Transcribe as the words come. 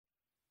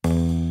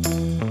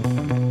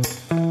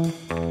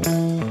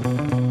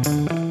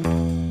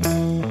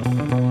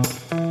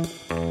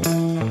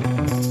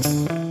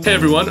Hey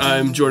everyone,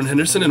 I'm Jordan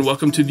Henderson and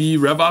welcome to the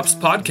RevOps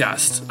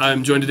podcast.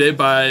 I'm joined today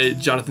by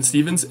Jonathan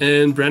Stevens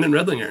and Brandon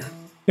Redlinger.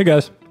 Hey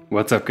guys.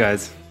 What's up,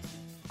 guys?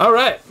 All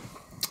right.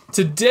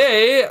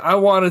 Today I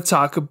want to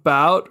talk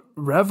about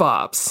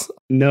RevOps.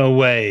 No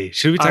way.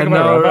 Should we talk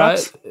about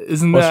RevOps?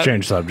 Right? Let's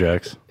change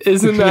subjects.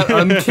 Isn't that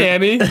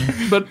uncanny?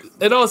 But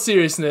in all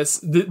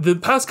seriousness, the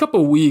past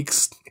couple of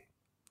weeks,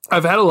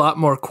 I've had a lot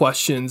more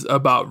questions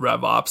about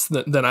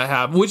RevOps than I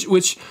have,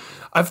 which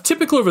I've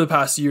typically over the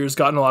past years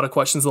gotten a lot of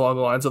questions along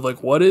the lines of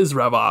like, what is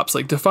RevOps?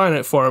 Like, define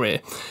it for me.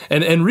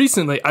 And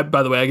recently,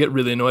 by the way, I get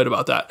really annoyed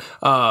about that.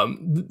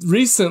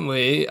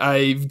 Recently,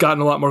 I've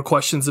gotten a lot more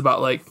questions about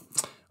like,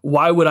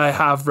 why would I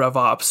have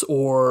RevOps,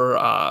 or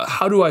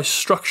how do I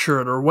structure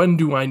it, or when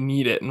do I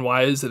need it, and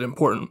why is it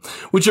important?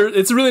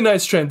 It's a really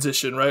nice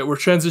transition, right? We're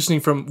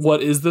transitioning from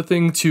what is the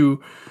thing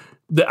to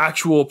the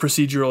actual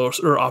procedural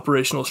or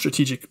operational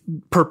strategic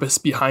purpose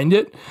behind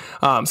it.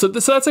 So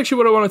that's actually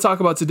what I want to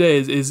talk about today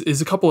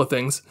is a couple of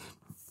things.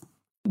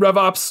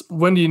 RevOps,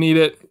 when do you need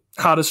it?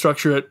 How to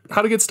structure it?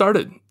 How to get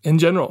started in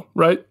general,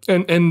 right?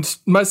 And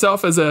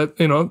myself as a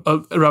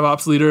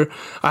RevOps leader,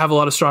 I have a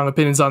lot of strong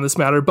opinions on this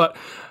matter, but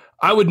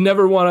I would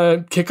never want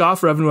to kick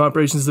off revenue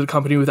operations at a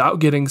company without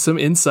getting some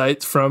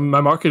insights from my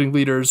marketing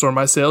leaders or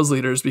my sales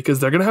leaders, because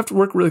they're going to have to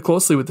work really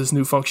closely with this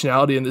new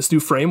functionality and this new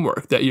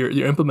framework that you're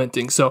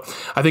implementing. So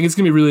I think it's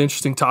going to be a really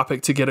interesting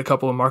topic to get a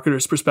couple of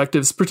marketers'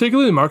 perspectives,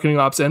 particularly marketing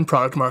ops and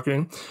product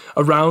marketing,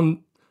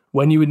 around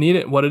when you would need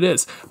it, what it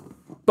is.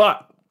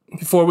 But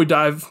before we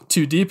dive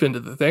too deep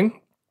into the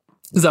thing,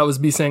 because that was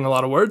me saying a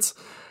lot of words,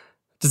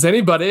 does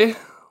anybody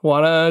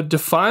want to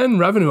define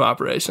revenue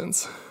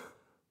operations?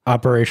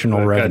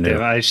 Operational revenue.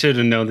 Goddamn, I should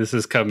have known this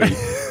is coming.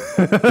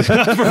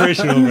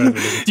 Operational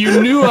revenue.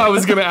 You knew I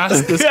was going to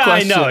ask this question.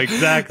 I know,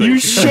 exactly. You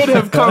should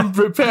have come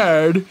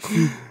prepared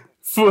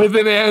with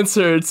an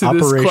answer to this question.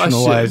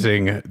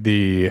 Operationalizing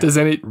the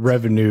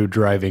revenue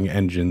driving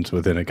engines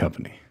within a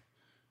company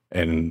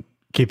and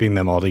keeping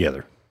them all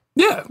together.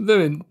 Yeah, I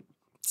mean,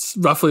 it's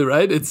roughly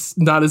right. It's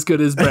not as good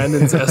as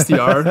Brandon's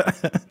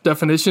SDR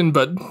definition,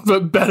 but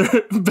better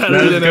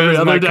than every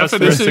other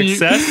definition.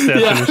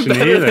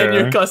 Better than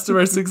your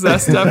customer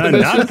success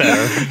definition.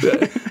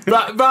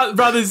 Not better.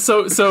 Rather,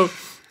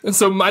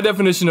 so my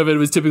definition of it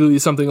was typically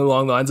something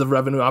along the lines of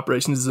revenue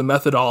operations is a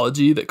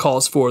methodology that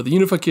calls for the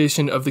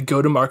unification of the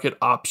go-to-market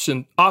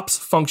ops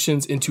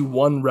functions into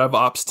one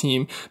RevOps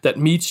team that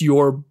makes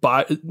your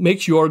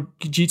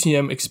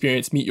GTM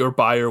experience meet your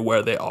buyer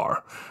where they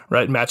are,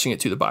 right? Matching it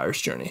to the buyer's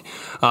journey.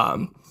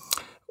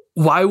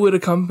 Why would a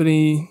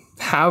company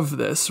have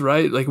this,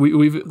 right? Like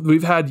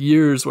we've had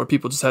years where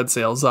people just had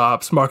sales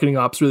ops, marketing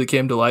ops really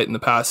came to light in the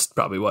past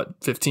probably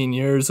 15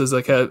 years as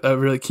like a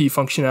really key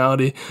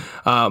functionality.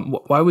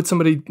 Why would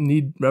somebody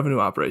need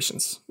revenue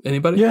operations?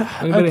 Anybody? Yeah,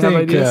 Anybody I think,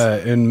 have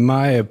ideas? In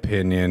my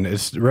opinion,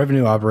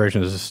 revenue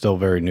operations is still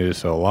very new.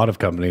 So a lot of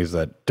companies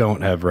that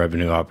don't have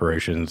revenue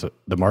operations,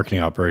 the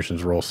marketing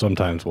operations role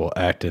sometimes will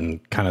act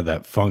in kind of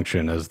that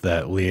function as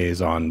that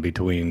liaison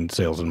between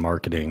sales and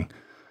marketing.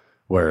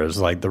 Whereas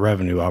like the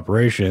revenue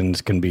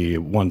operations can be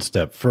one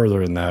step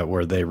further in that,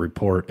 where they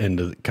report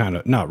into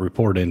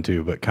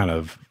but kind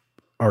of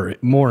are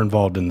more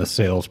involved in the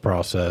sales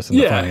process and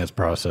the finance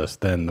process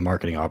than the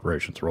marketing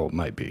operations role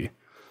might be.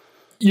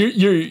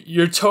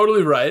 You're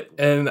totally right,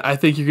 and I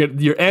think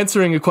you're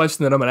answering a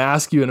question that I'm going to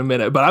ask you in a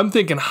minute. But I'm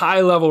thinking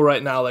high level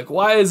right now, like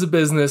why as a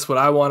business would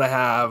I want to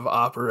have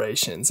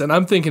operations? And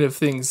I'm thinking of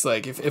things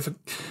like if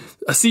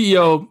a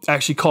CEO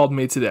actually called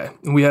me today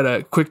and we had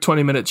a quick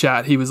 20-minute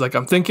chat. He was like,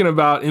 "I'm thinking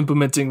about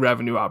implementing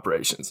revenue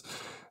operations.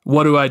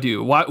 What do I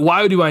do?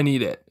 Why do I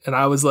need it?" And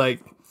I was like,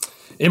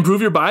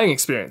 improve your buying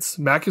experience,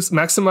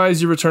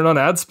 maximize your return on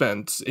ad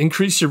spend,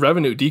 increase your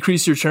revenue,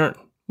 decrease your churn.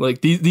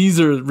 Like these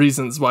are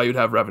reasons why you'd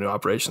have revenue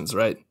operations,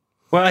 right?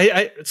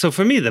 Well, so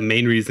for me, the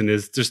main reason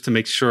is just to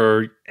make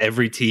sure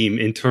every team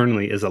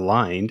internally is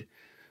aligned,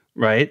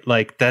 right?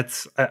 Like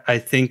I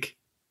think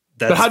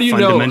that's. But how do you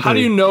know? How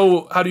do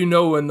you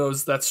know when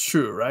that's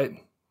true, right?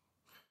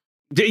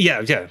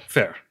 Yeah,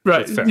 fair.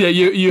 Right. Fair. Yeah,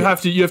 you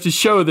have to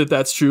show that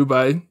that's true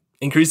by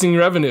increasing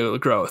revenue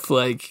growth.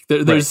 Like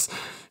there's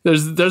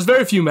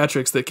very few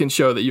metrics that can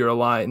show that you're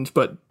aligned,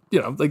 but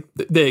like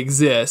they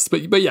exist,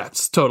 but yeah,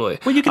 it's totally.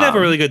 Well, you can have a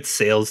really good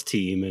sales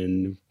team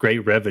and great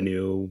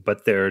revenue,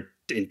 but they're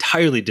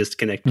entirely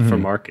disconnected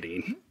from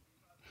marketing.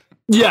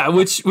 Yeah,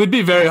 which would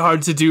be very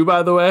hard to do,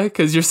 by the way,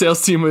 because your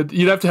sales team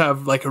you'd have to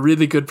have like a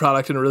really good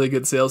product and a really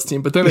good sales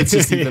team, but then it's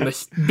just even a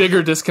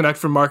bigger disconnect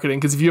from marketing,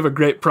 because if you have a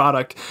great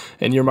product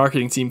and your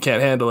marketing team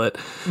can't handle it,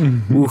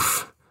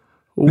 oof.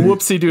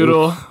 Whoopsie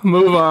doodle,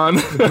 move on.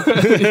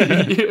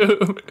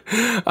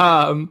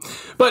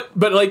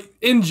 But like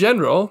in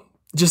general,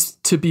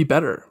 just to be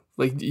better.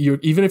 Like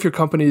even if your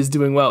company is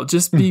doing well,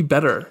 just be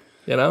better.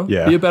 Be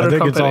a better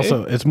company.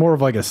 It's more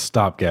of like a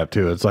stopgap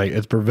too. It's like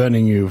it's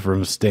preventing you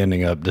from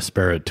standing up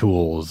disparate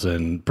tools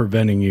and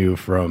preventing you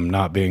from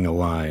not being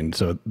aligned.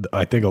 So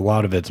I think a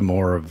lot of it's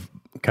more of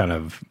kind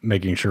of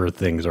making sure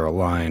things are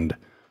aligned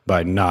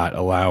by not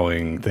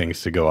allowing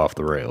things to go off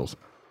the rails.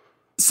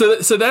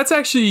 So that's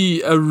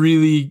actually a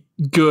really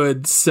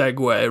good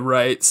segue,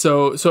 right?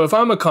 So if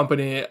I'm a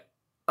company,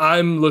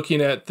 I'm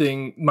looking at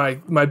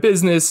my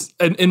business,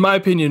 and in my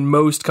opinion,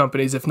 most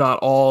companies, if not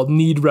all,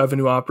 need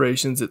revenue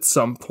operations at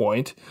some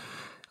point.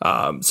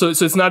 So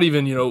it's not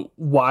even,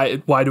 why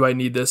do I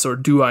need this or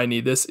do I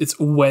need this? It's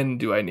when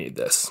do I need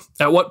this?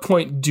 At what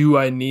point do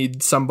I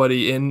need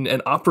somebody in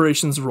an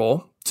operations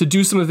role to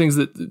do some of the things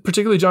that,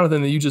 particularly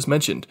Jonathan, that you just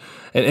mentioned?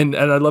 And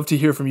I'd love to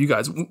hear from you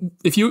guys.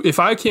 If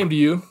I came to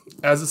you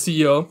as a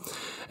CEO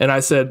and I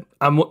said,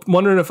 I'm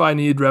wondering if I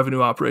need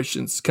revenue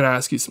operations, can I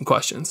ask you some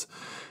questions?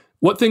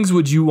 What things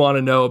would you want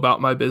to know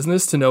about my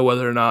business to know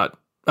whether or not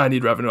I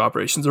need revenue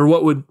operations, or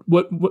what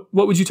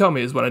would you tell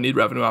me is when I need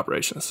revenue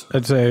operations?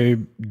 I'd say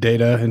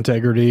data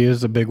integrity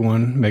is a big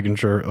one. Making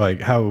sure,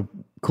 like, how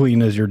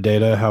clean is your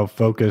data? How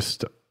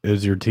focused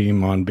is your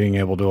team on being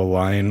able to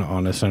align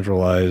on a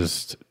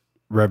centralized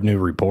revenue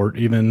report?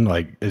 Even,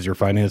 like, is your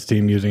finance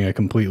team using a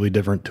completely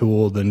different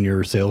tool than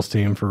your sales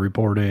team for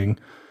reporting?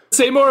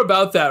 Say more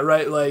about that,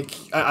 right? Like,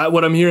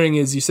 what I'm hearing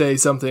is you say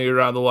something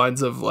around the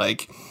lines of,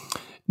 like,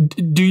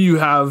 do you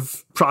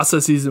have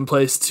processes in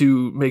place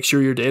to make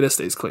sure your data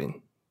stays clean,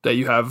 that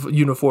you have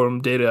uniform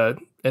data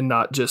and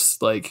not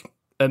just like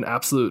an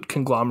absolute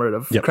conglomerate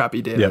of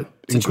crappy data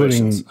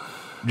situations?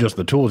 Including just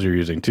the tools you're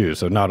using too.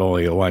 So not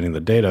only aligning the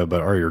data,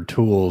 but are your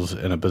tools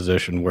in a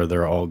position where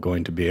they're all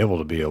going to be able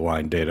to be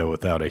aligned data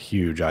without a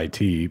huge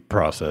IT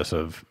process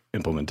of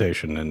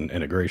implementation and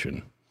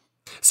integration?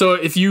 So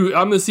if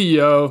I'm the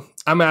CEO,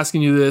 I'm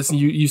asking you this, and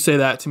you say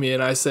that to me,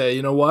 and I say,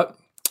 you know what?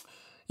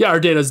 Yeah, our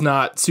data's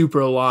not super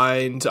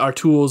aligned. Our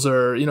tools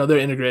are, they're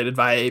integrated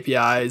via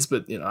APIs,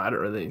 but, I don't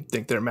really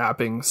think they're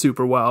mapping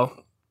super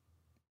well.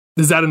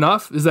 Is that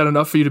enough? Is that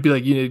enough for you to be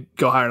like, you need to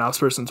go hire an ops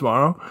person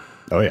tomorrow?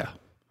 Oh, yeah.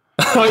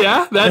 Oh,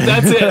 yeah?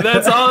 That's it.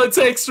 That's all it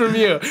takes from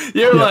you.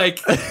 You're like,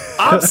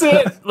 ops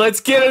it. Let's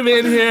get him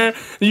in here.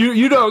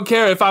 You don't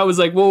care if I was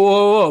like,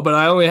 whoa, but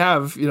I only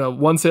have,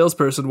 one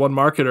salesperson, one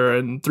marketer,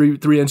 and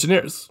three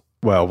engineers.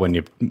 Well, when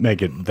you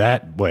make it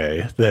that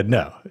way, then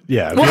no.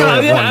 Yeah.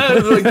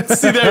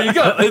 See, there you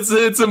go.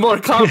 It's a more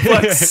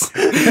complex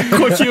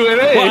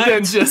Q&A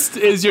than just,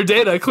 is your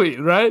data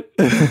clean, right?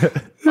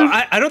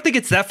 I don't think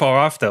it's that far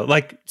off, though.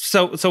 Like,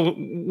 so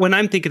when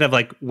I'm thinking of,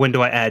 like, when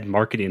do I add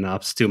marketing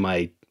ops to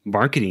my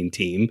marketing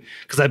team?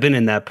 Because I've been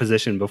in that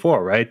position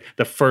before, right?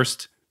 The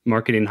first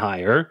marketing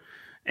hire.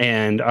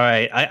 And all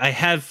right, I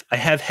have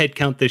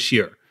headcount this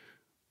year.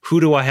 Who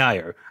do I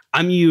hire?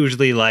 I'm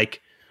usually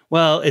like,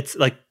 well, it's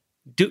like,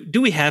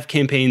 do we have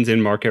campaigns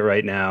in market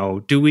right now?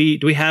 Do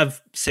we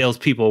have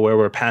salespeople where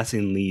we're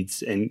passing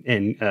leads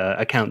and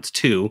accounts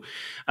to?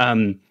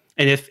 And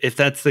if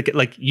that's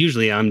like,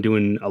 usually I'm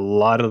doing a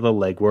lot of the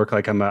legwork.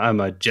 Like I'm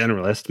a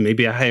generalist.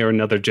 Maybe I hire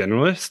another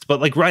generalist, but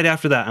like right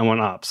after that, I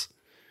want ops.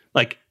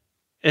 Like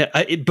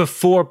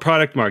before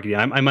product marketing,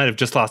 I might have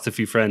just lost a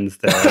few friends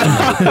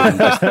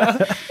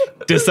there,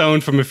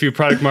 disowned from a few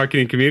product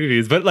marketing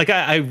communities. But like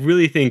I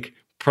really think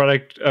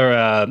product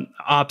or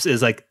ops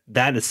is like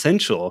that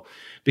essential,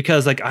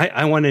 because like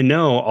I want to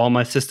know all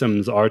my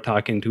systems are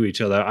talking to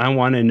each other. I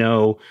want to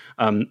know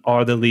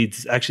are the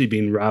leads actually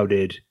being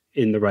routed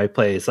in the right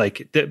place,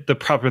 like the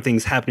proper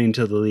things happening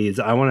to the leads.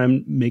 I want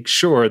to make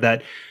sure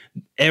that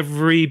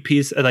every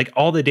piece, like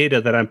all the data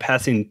that I'm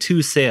passing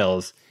to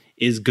sales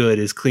is good,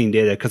 is clean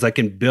data, because I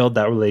can build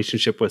that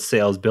relationship with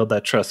sales, build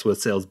that trust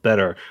with sales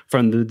better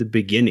from the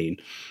beginning.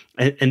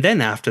 And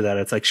then after that,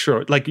 it's like,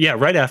 sure. Like, yeah,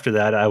 right after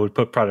that, I would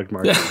put product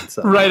marketing.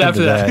 So. Right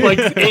after that. Like,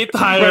 8th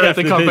hire right at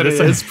the company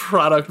is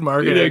product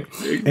marketing.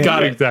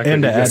 Got it. Exactly.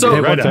 And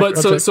so, right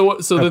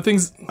the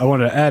things... I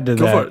want to add to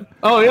Go that. for it.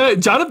 Oh, yeah.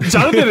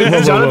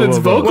 Jonathan's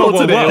vocal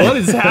today. What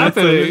is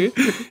happening?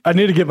 I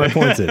need to get my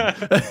points in.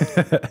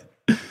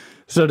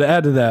 So to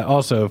add to that,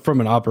 also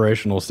from an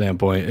operational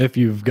standpoint, if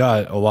you've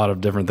got a lot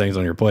of different things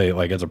on your plate,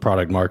 like as a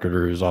product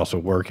marketer who's also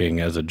working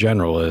as a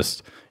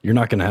generalist, you're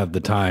not going to have the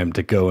time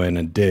to go in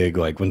and dig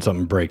like when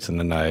something breaks in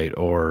the night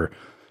or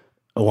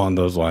along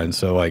those lines.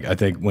 So like I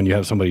think when you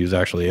have somebody who's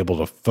actually able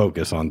to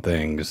focus on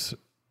things,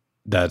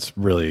 that's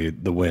really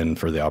the win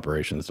for the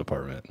operations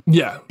department.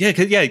 Yeah.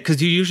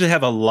 Because you usually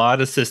have a lot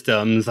of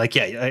systems. Like,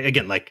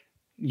 again, like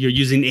you're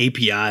using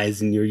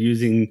APIs and you're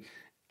using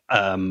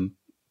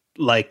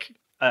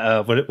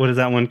what is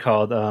that one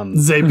called?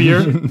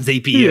 Zapier.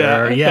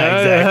 Zapier.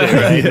 Yeah, exactly.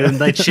 Right. And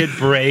like shit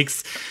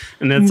breaks.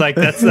 And it's like,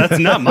 that's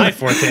not my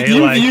forte.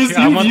 You've used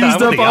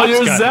up all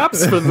your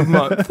zaps for the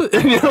month.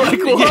 And you're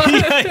like, what?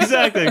 Yeah,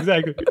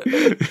 exactly.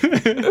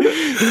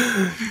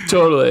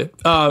 Totally.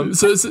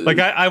 So like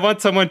I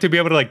want someone to be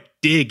able to like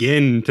dig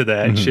into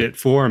that shit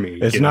for me.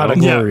 It's not a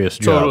glorious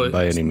job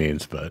by any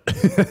means, but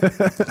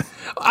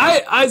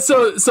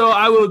so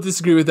I will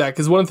disagree with that,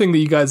 because one thing that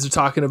you guys are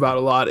talking about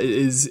a lot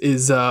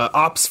is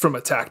ops from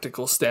a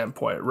tactical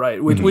standpoint,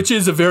 right? Which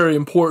is a very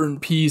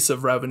important piece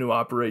of revenue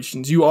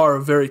operations. You are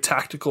a very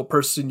tactical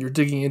person. You're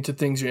digging into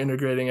things. You're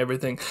integrating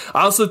everything.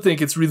 I also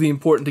think it's really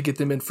important to get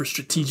them in for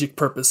strategic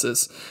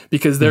purposes,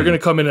 because they're going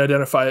to come in and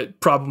identify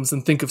problems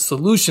and think of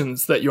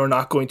solutions that you're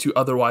not going to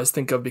otherwise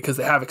think of, because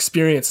they have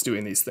experience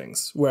doing these things.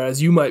 things.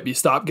 Whereas you might be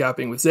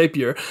stopgapping with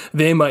Zapier,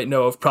 they might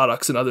know of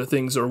products and other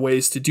things or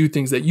ways to do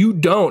things that you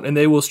don't, and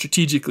they will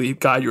strategically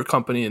guide your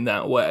company in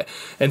that way.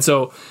 And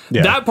so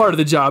that part of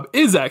the job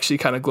is actually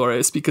kind of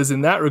glorious, because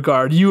in that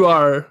regard, you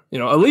are,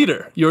 a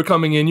leader. You're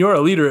coming in, you're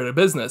a leader in a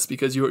business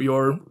because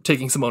you're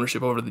taking some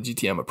ownership over the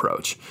GTM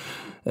approach.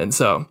 And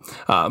so,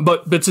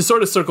 but to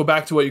sort of circle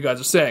back to what you guys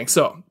are saying,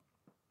 so,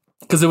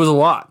 because it was a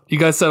lot. You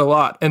guys said a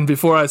lot. And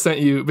before this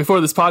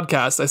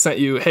podcast, I sent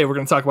you, hey, we're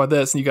going to talk about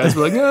this. And you guys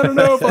were like, I don't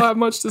know if I'll have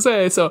much to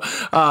say. So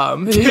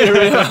here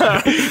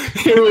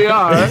we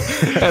are.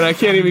 And I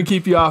can't even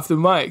keep you off the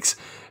mics.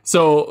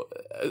 So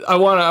I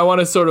want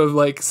to sort of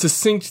like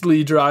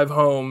succinctly drive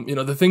home,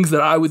 the things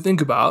that I would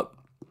think about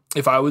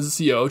if I was a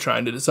CEO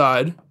trying to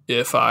decide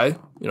if I,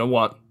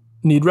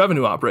 need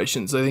revenue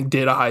operations. I think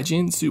data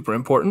hygiene is super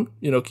important.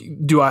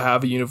 Do I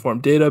have a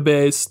uniform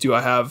database? Do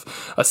I have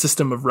a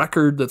system of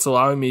record that's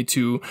allowing me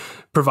to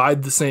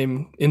provide the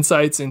same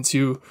insights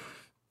into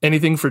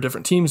anything for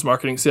different teams,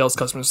 marketing, sales,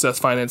 customer success,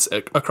 finance,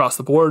 across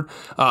the board?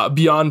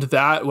 Beyond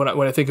that,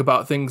 when I think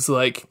about things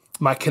like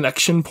my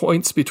connection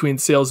points between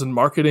sales and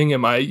marketing,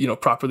 am I,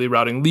 properly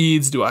routing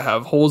leads? Do I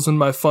have holes in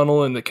my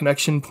funnel and the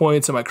connection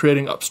points? Am I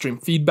creating upstream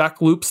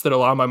feedback loops that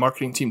allow my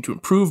marketing team to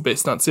improve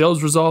based on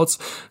sales results?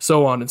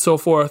 So on and so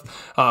forth.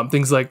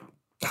 Things like,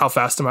 how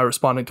fast am I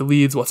responding to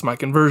leads? What's my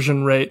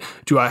conversion rate?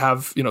 Do I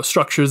have,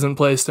 structures in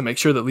place to make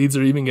sure that leads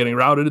are even getting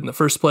routed in the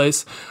first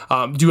place?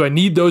 Do I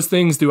need those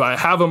things? Do I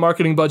have a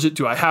marketing budget?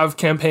 Do I have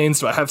campaigns?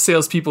 Do I have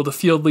salespeople to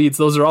field leads?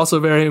 Those are also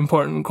very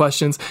important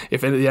questions.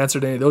 If the answer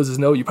to any of those is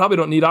no, you probably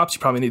don't need ops.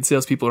 You probably need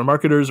salespeople or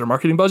marketers or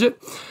marketing budget.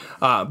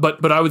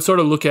 But I would sort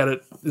of look at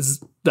it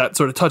as that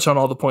sort of touch on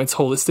all the points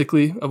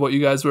holistically of what you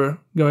guys were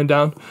going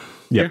down.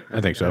 Yeah, I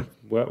think so.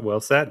 Well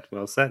said.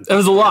 Well said. It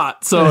was a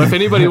lot. So if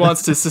anybody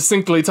wants to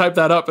succinctly type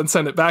that up and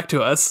send it back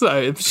to us,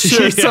 I'm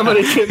sure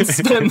somebody can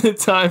spend the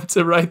time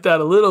to write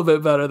that a little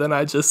bit better than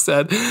I just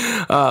said.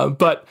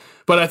 But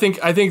I think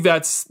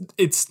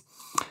it's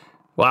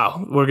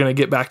wow. We're gonna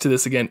get back to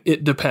this again.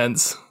 It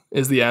depends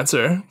is the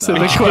answer to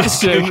the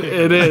question.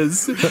 It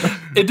is.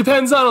 It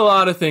depends on a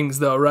lot of things,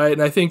 though, right?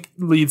 And I think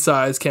lead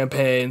size,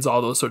 campaigns,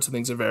 all those sorts of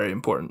things are very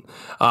important.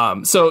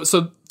 So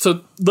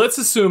let's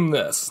assume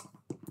this.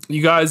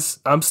 You guys,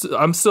 I'm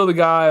still the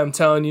guy. I'm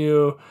telling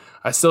you,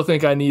 I still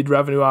think I need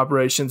revenue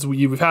operations.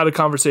 We've had a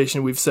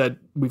conversation.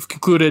 We've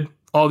concluded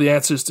all the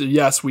answers to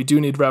yes, we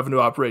do need revenue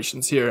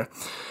operations here.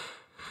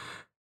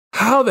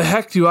 How the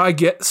heck do I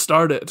get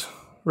started?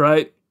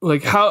 Right?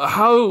 Like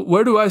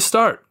where do I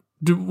start?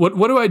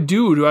 What do I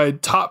do? Do I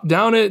top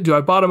down it? Do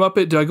I bottom up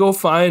it? Do I go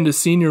find a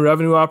senior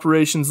revenue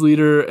operations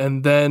leader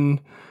and then,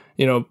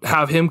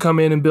 have him come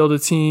in and build a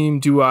team?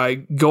 Do I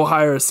go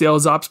hire a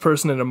sales ops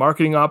person and a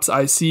marketing ops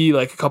IC,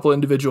 like a couple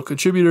individual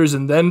contributors,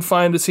 and then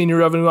find a senior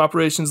revenue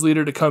operations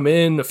leader to come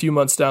in a few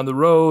months down the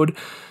road?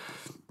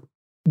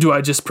 Do I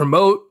just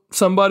promote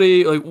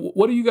somebody? Like,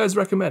 what do you guys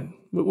recommend?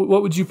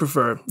 What would you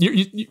prefer?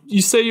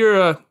 You say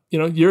you're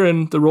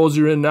in the roles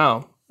you're in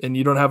now, and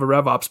you don't have a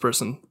rev ops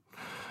person.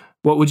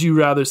 What would you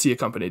rather see a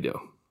company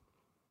do?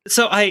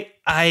 So I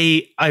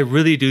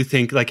really do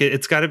think like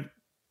it's got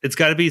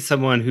to be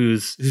someone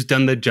who's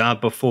done the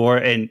job before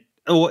and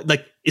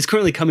is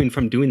currently coming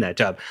from doing that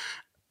job.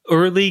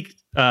 Early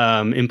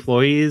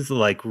employees,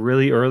 like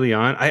really early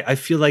on, I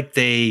feel like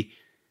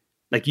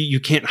you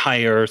can't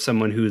hire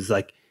someone who's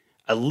like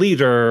a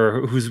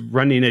leader who's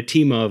running a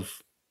team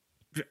of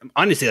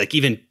honestly like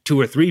even 2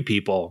 or 3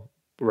 people,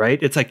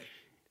 right? It's like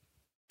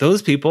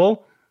those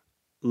people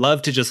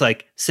love to just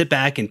like sit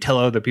back and tell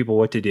other people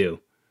what to do.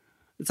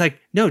 It's like,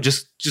 no,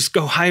 just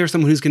go hire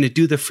someone who's going to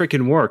do the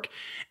freaking work,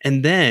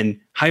 and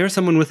then hire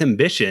someone with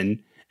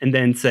ambition, and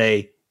then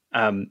say,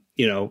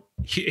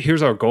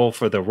 here's our goal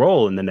for the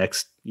role in the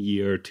next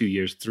year, 2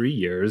 years, 3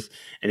 years,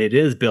 and it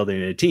is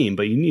building a team.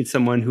 But you need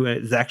someone who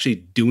is actually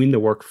doing the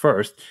work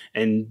first,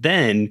 and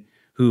then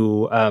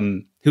who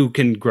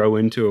can grow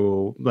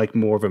into like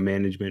more of a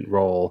management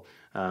role.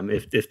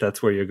 If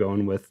that's where you're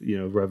going with,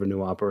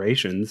 revenue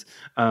operations.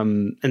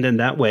 And then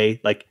that way,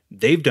 like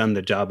they've done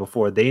the job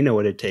before, they know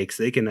what it takes.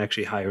 They can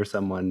actually hire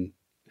someone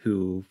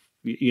who,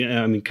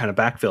 kind of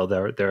backfill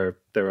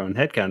their own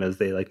headcount as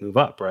they like move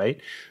up,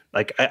 right?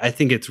 Like I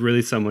think it's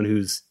really someone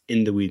who's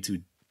in the weeds who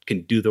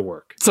can do the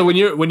work. So when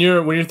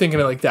you're thinking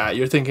it like that,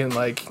 you're thinking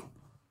like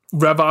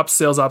rev ops,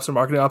 sales ops, or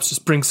marketing ops,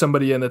 just bring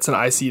somebody in that's an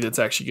IC that's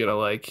actually gonna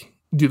like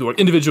do the work.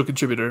 Individual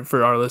contributor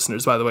for our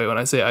listeners, by the way, when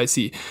I say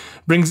IC,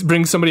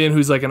 bring somebody in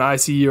who's like an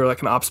IC or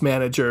like an ops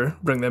manager,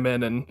 bring them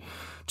in and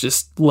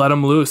just let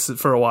them loose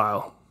for a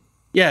while.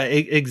 Yeah,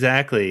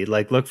 exactly.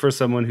 Like look for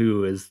someone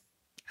who is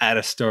at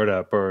a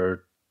startup,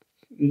 or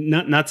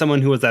not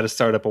someone who was at a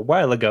startup a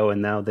while ago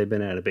and now they've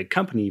been at a big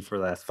company for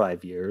the last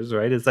 5 years,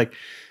 right? It's like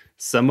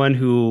someone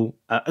who,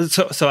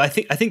 so I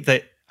think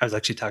that I was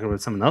actually talking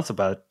with someone else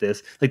about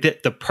this. Like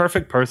the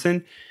perfect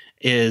person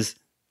is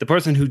the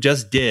person who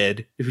just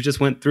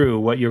went through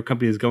what your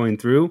company is going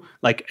through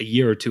like a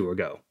year or 2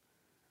 ago,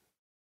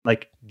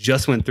 like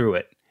just went through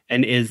it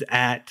and is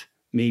at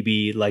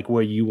maybe like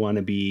where you want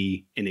to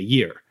be in a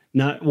year.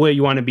 not where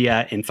you want to be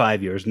at in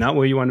 5 years, not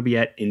where you want to be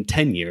at in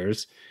 10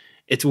 years.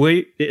 It's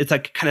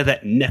like kind of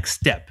that next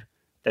step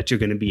that you're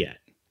going to be at.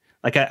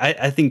 Like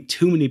I think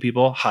too many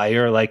people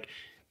hire like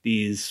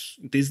these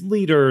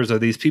leaders or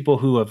these people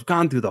who have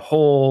gone through the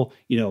whole,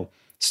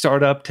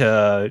 startup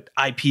to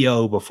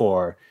IPO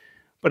before,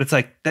 but it's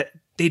like that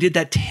they did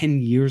that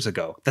 10 years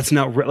ago. That's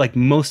not like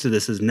most of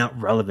this is not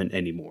relevant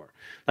anymore.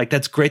 Like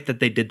that's great that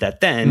they did that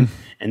then,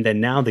 and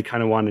then now they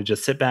kind of want to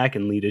just sit back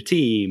and lead a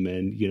team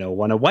and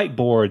want to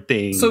whiteboard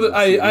things. So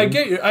I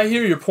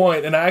hear your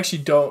point, and I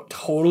actually don't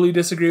totally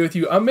disagree with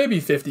you. I'm maybe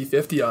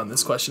 50-50 on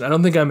this question. I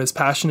don't think I'm as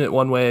passionate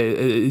one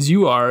way as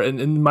you are,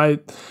 and my.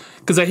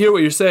 Because I hear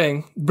what you're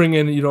saying, bring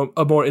in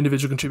a more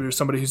individual contributor,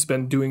 somebody who's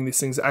been doing these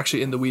things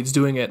actually in the weeds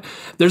doing it.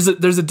 There's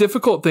a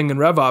difficult thing in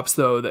RevOps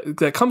though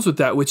that comes with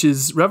that, which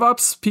is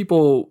RevOps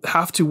people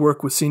have to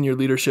work with senior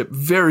leadership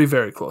very,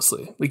 very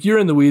closely. Like you're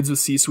in the weeds with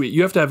C-suite,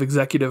 you have to have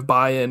executive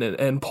buy-in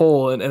and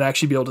pull and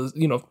actually be able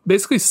to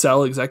basically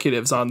sell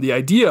executives on the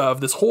idea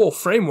of this whole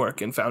framework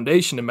and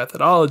foundation and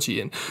methodology,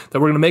 and that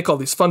we're going to make all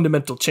these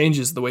fundamental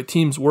changes the way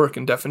teams work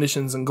and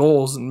definitions and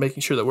goals and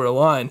making sure that we're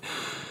aligned.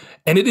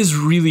 And it is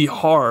really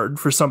hard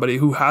for somebody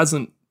who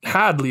hasn't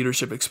had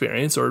leadership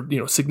experience or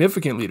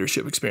significant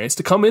leadership experience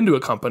to come into a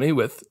company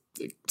with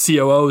a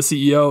COO, a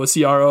CEO, a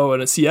CRO,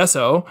 and a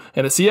CSO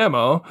and a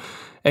CMO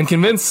and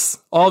convince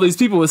all these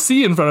people with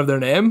C in front of their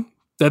name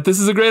that this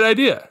is a great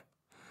idea.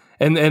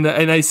 And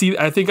I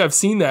think I've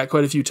seen that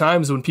quite a few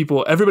times when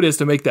everybody has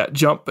to make that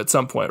jump at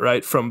some point,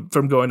 right? From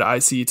going to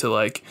IC to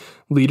like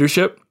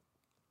leadership.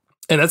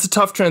 And that's a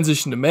tough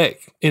transition to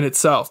make in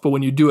itself. But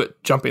when you do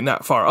it jumping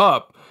that far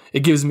up,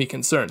 it gives me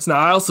concerns. Now,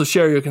 I also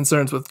share your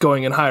concerns with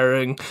going and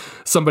hiring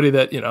somebody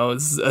that,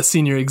 is a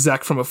senior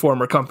exec from a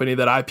former company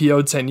that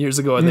IPO'd 10 years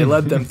ago and they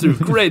led them through.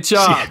 Great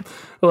job.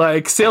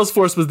 Like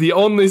Salesforce was the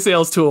only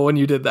sales tool when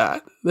you did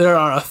that. There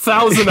are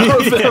 1,000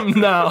 of them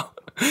now.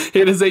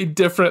 It is a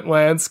different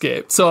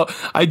landscape. So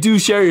I do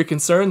share your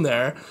concern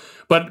there.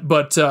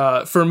 But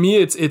for me,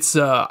 it's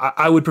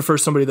I would prefer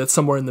somebody that's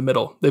somewhere in the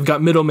middle. They've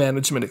got middle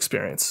management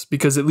experience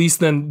because at least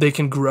then they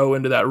can grow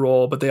into that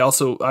role. But they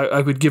also, I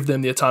would give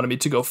them the autonomy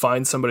to go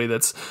find somebody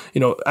that's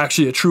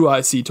actually a true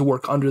IC to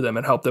work under them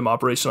and help them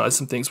operationalize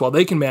some things while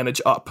they can manage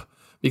up,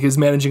 because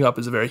managing up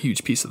is a very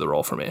huge piece of the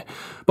role for me.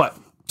 But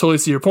totally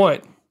see your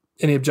point.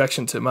 Any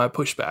objection to my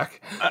pushback?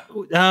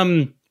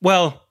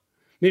 Well,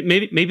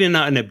 maybe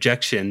not an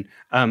objection.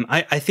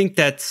 I think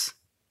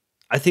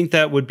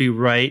that would be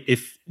right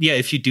if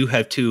you do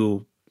have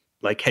to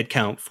like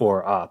headcount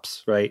for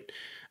ops, right?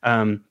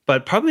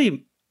 But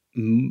probably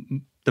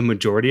the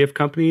majority of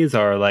companies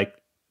are like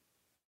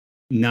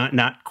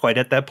not quite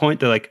at that point.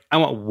 They're like, I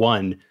want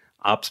one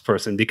ops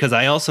person because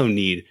I also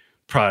need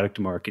product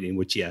marketing,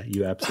 which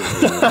you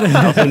absolutely need.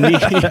 I also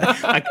need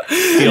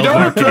you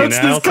don't approach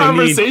this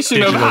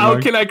conversation of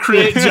how can I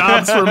create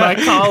jobs for my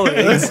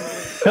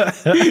colleagues.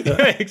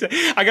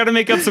 I got to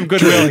make up some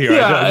goodwill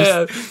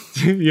here.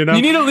 You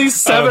need at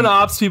least 7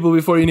 ops people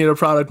before you need a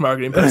product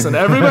marketing person.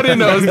 Everybody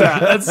knows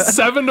that. That's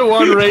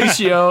 7-to-1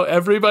 ratio.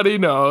 Everybody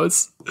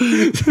knows.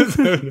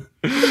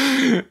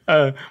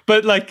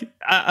 But like,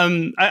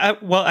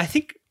 I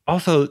think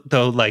also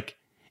though, like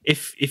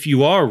if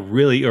you are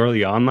really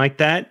early on like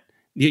that,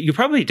 you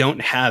probably don't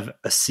have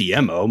a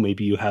CMO.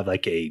 Maybe you have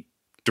like a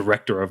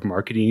director of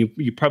marketing.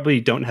 You probably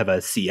don't have a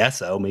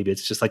CSO. Maybe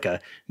it's just like a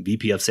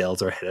VP of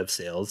sales or head of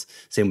sales.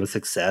 Same with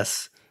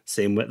success.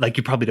 Same with like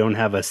you probably don't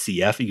have a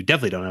CF. You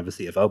definitely don't have a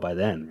CFO by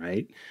then,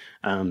 right?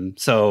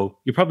 So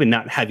you're probably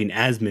not having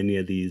as many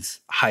of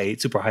these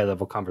super high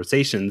level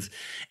conversations.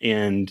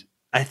 And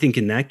I think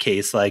in that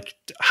case, like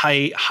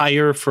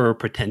hire for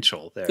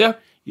potential there. Yeah.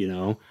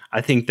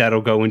 I think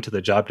that'll go into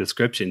the job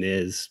description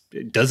is,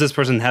 does this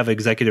person have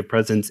executive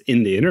presence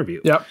in the interview?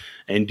 Yep.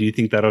 And do you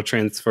think that'll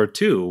transfer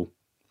to,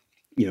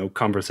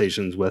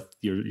 conversations with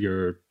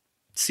your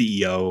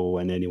CEO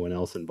and anyone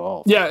else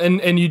involved? Yeah.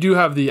 And you do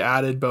have the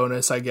added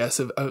bonus, I guess,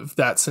 of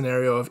that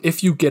scenario of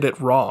if you get it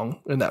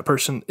wrong and that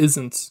person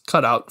isn't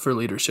cut out for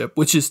leadership,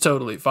 which is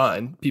totally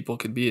fine. People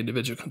can be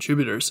individual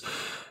contributors.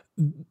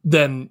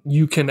 Then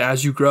you can,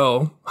 as you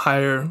grow,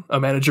 hire a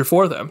manager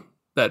for them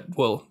that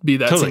will be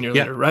that senior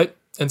leader, right?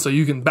 And so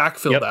you can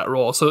backfill that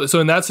role. So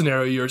in that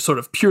scenario, you're sort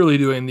of purely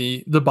doing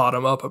the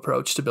bottom up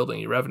approach to building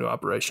your revenue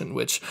operation,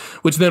 which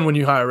then when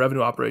you hire a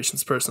revenue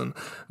operations person,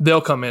 they'll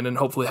come in and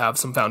hopefully have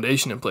some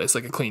foundation in place,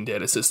 like a clean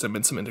data system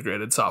and some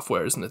integrated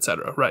softwares and et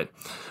cetera, right?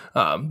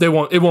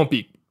 It won't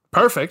be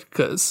perfect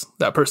because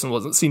that person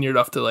wasn't senior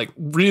enough to like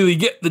really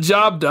get the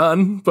job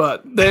done,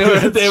 but they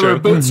were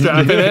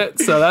bootstrapping it,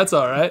 so that's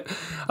all right.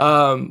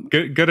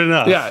 Good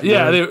enough. Yeah.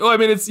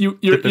 It's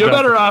you're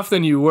better off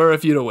than you were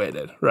if you'd have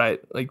waited,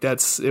 right? Like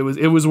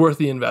it was worth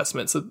the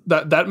investment. So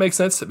that makes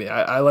sense to me.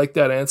 I like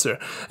that answer.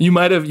 You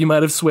might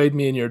have swayed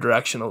me in your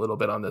direction a little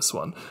bit on this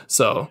one.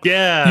 So you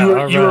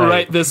were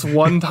right this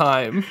one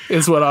time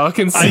is what I'll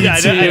concede.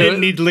 I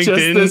didn't need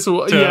LinkedIn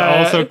to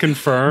also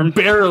confirm.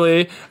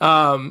 Barely.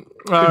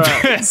 All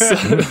right.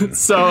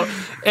 So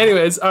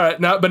anyways, all right.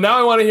 Now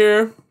I want to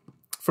hear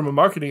from a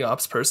marketing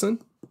ops person.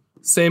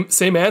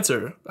 Same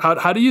answer.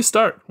 How do you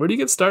start? Where do you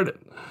get started?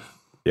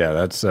 Yeah,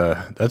 that's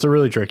a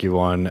really tricky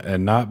one,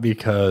 and not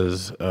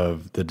because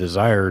of the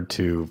desire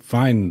to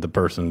find the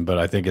person, but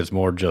I think it's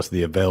more just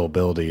the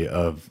availability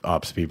of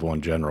ops people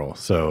in general.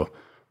 So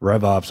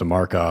RevOps and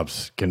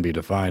MarkOps can be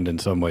defined in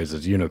some ways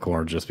as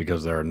unicorns just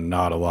because there are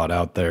not a lot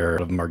out there. A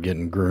lot of them are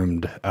getting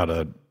groomed out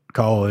of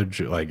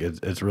college. Like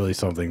it's really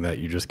something that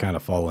you just kind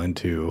of fall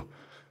into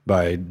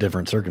by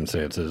different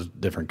circumstances.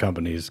 Different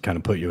companies kind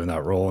of put you in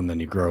that role and then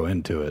you grow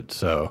into it.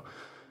 So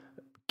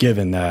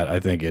given that,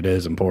 I think it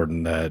is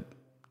important that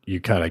you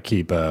kind of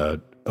keep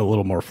a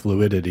little more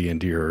fluidity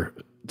into your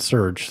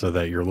search so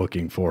that you're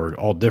looking for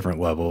all different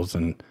levels.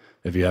 And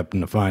if you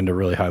happen to find a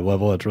really high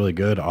level, that's really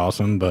good,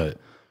 awesome, but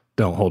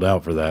don't hold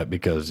out for that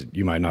because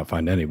you might not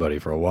find anybody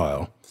for a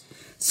while.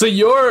 So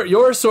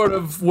you're sort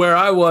of where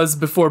I was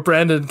before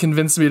Brandon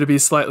convinced me to be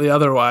slightly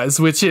otherwise,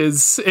 which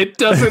is it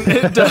doesn't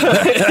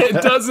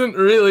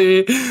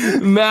really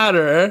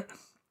matter.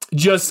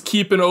 Just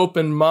keep an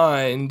open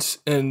mind,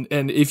 and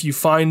if you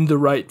find the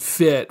right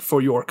fit for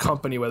your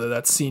company, whether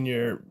that's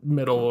senior,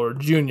 middle, or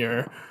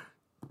junior,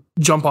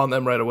 jump on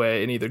them right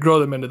away and either grow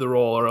them into the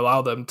role or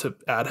allow them to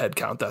add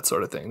headcount, that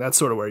sort of thing. That's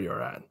sort of where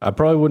you're at. I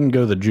probably wouldn't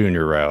go the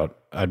junior route.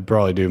 I'd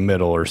probably do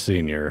middle or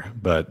senior,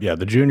 but yeah,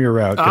 the junior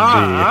route could be.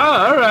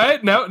 All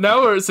right.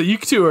 Now so you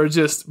two are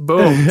just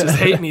boom, just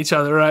hating each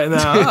other right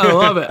now. I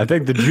love it. I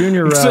think the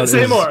junior route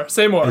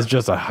say more. is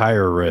just a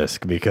higher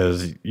risk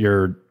because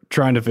you're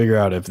trying to figure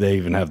out if they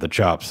even have the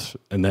chops,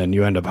 and then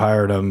you end up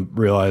hiring them,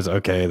 realize,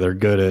 okay, they're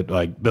good at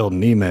like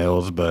building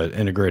emails, but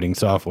integrating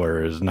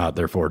software is not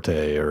their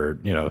forte, or,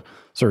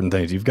 certain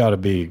things. You've got to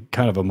be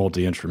kind of a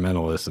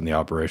multi-instrumentalist in the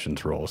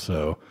operations role.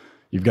 So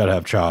you've got to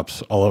have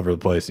chops all over the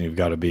place, and you've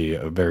got to be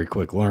a very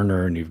quick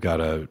learner, and you've got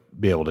to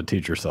be able to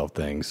teach yourself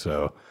things.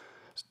 So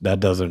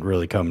that doesn't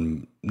really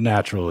come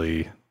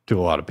naturally to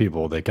a lot of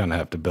people. They kind of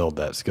have to build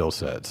that skill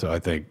set. So I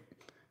think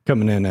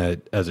coming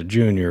in as a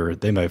junior,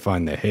 they might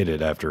find they hate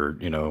it after,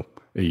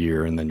 a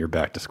year, and then you're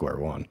back to square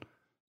one.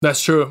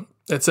 That's true.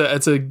 It's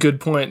a good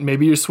point.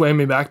 Maybe you're swaying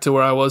me back to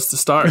where I was to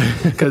start,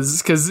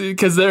 because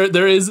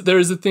there is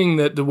a thing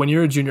that when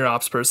you're a junior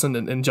ops person,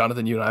 and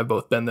Jonathan, you and I have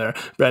both been there.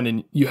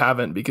 Brandon, you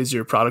haven't because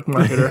you're a product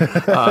marketer.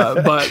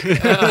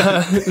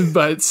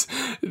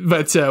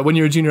 But when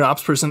you're a junior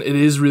ops person, it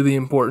is really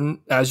important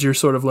as you're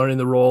sort of learning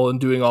the role and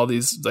doing all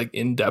these like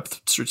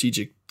in-depth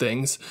strategic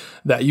things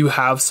that you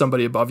have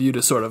somebody above you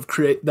to sort of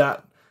create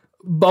that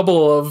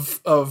bubble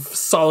of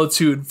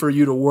solitude for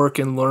you to work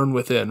and learn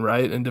within,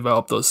 right? And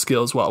develop those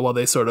skills while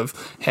they sort of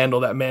handle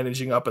that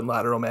managing up and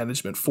lateral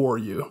management for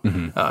you.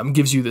 Mm-hmm.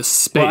 Gives you this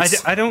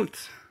space. Well,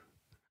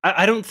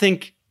 I don't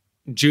think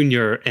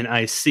junior and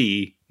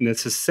IC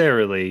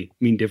necessarily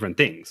mean different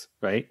things,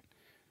 right?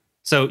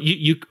 So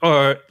you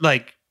are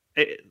like,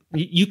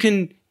 you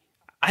can,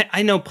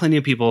 I know plenty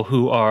of people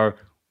who are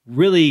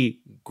really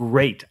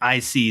great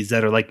ICs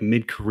that are like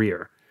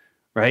mid-career,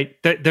 right?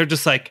 They're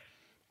just like,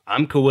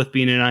 I'm cool with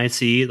being an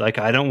IC. Like,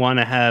 I don't want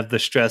to have the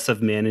stress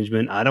of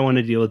management. I don't want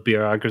to deal with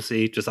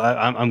bureaucracy. Just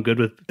I'm good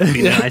with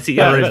being an IC.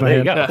 Yeah, there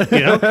you go.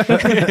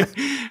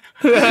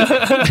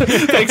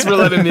 Thanks for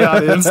letting the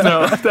audience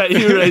know that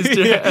you raised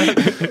your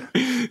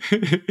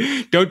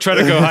hand. Don't try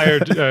to go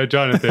hire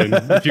Jonathan.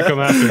 If you come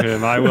after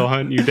him, I will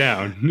hunt you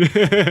down.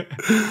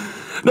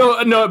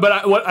 No,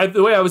 but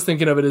the way I was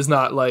thinking of it is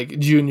not like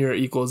junior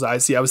equals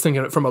IC. I was thinking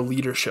of it from a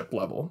leadership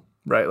level,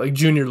 right? Like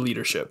junior in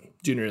leadership,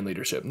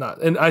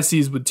 and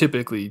ICs would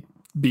typically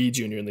be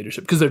junior in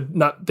leadership because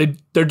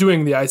they're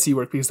doing the IC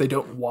work because they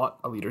don't want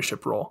a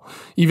leadership role.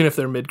 Even if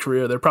they're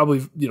mid-career, they're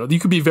probably, you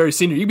could be very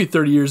senior. You could be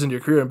 30 years into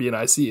your career and be an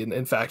IC. And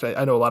in fact,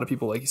 I know a lot of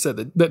people, like you said,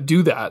 that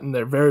do that, and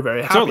they're very,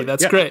 very happy. Totally,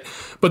 That's great.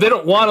 But they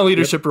don't want a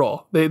leadership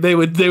role. They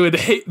would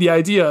hate the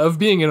idea of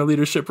being in a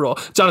leadership role.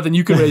 Jonathan,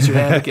 you can raise your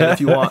hand again if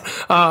you want.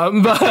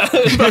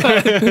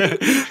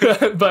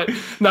 But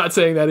not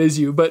saying that is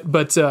you.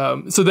 But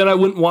so then I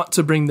wouldn't want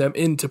to bring them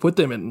in to put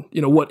them in,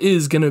 what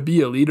is going to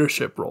be a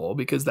leadership role,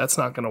 because that's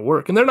not going to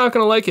work, and they're not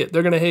going to like it.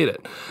 They're going to hate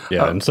it.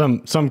 Yeah, and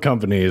some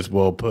companies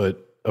will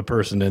put a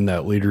person in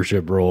that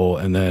leadership role,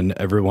 and then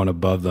everyone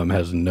above them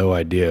has no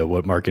idea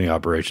what marketing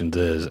operations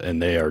is,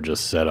 and they are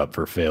just set up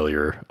for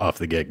failure off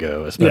the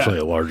get-go, especially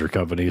at larger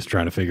companies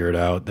trying to figure it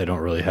out. They don't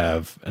really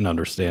have an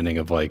understanding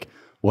of like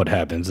what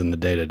happens in the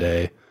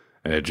day-to-day,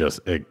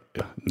 and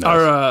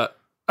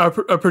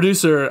our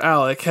producer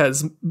Alec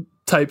has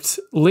typed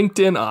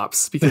LinkedIn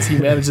ops because he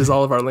manages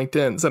all of our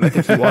LinkedIns, and I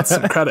think he wants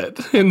some credit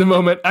in the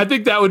moment. I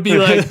think that would be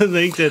like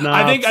LinkedIn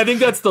ops. I think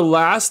that's the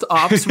last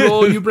ops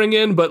role you bring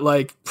in, but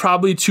like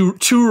probably two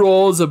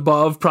roles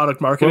above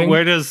product marketing.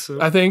 Where does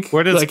like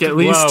at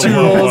least two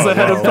roles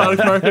ahead of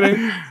product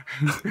marketing?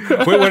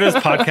 Where does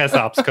podcast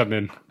ops come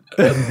in?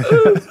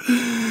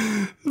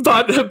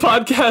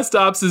 Podcast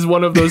ops is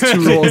one of those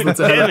two roles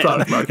that's ahead of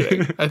product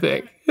marketing, I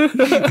think.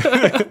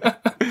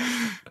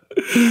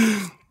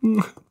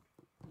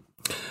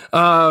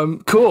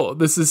 Cool.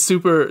 This is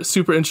super,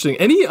 super interesting.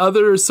 Any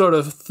other sort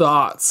of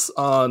thoughts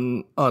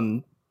on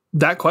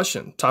that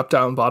question, top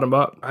down, bottom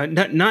up?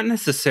 Not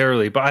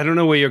necessarily, but I don't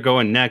know where you're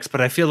going next.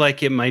 But I feel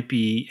like it might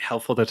be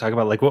helpful to talk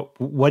about like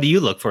what do you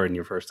look for in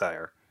your first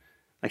hire?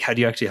 Like, how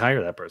do you actually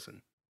hire that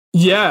person?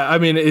 Yeah, I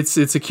mean, it's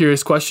a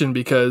curious question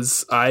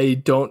because I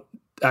don't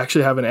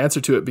actually have an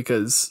answer to it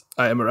because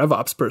I am a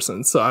RevOps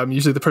person. So I'm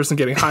usually the person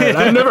getting hired.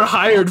 I've never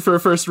hired for a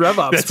first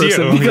RevOps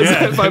person because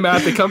if I'm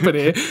at the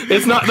company,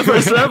 it's not the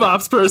first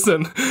RevOps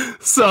person.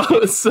 So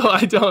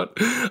I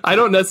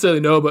don't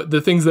necessarily know, but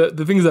the things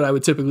that I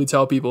would typically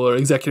tell people are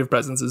executive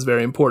presence is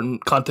very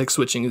important. Context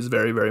switching is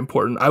very, very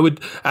important. I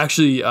would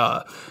actually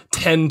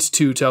tend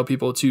to tell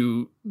people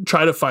to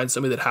try to find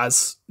somebody that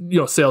has,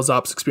 sales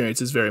ops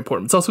experience is very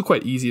important. It's also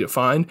quite easy to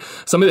find.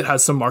 Somebody that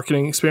has some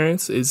marketing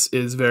experience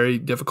is very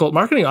difficult.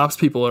 Marketing ops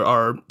people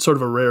are sort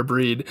of a rare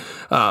breed.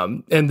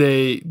 And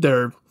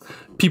they're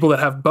people that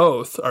have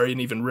both are an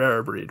even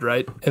rarer breed,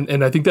 right?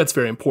 And I think that's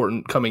very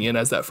important coming in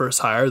as that first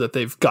hire, that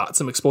they've got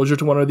some exposure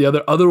to one or the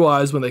other.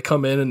 Otherwise, when they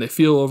come in and they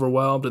feel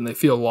overwhelmed and they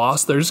feel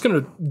lost, they're just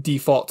going to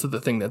default to the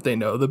thing that they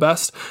know the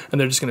best. And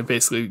they're just going to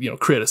basically,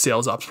 create a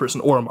sales ops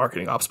person or a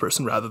marketing ops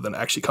person rather than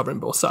actually covering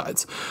both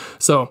sides.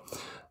 So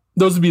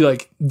those would be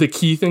like the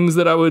key things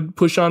that I would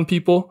push on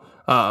people.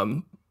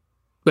 But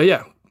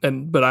yeah.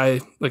 But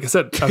I, like I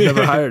said, I've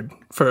never hired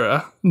for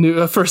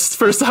a first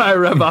hire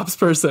RevOps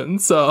person,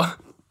 so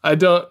I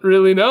don't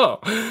really know.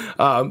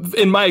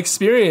 In my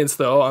experience,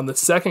 though, on the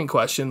second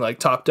question, like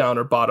top down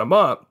or bottom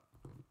up,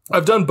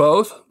 I've done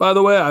both. By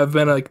the way, I've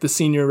been like the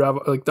senior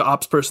like the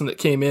ops person that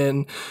came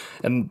in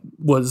and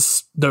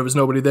there was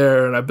nobody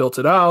there, and I built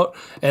it out,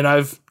 and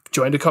I've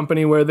joined a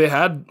company where they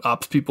had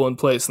ops people in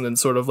place and then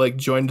sort of like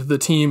joined the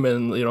team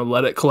and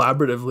led it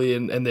collaboratively,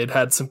 and they'd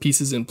had some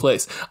pieces in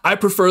place. I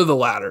prefer the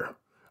latter.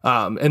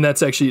 And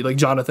that's actually like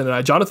Jonathan and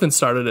I. Jonathan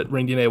started at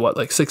RingDNA,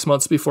 like 6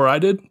 months before I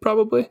did,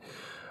 probably.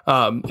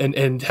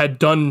 And had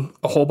done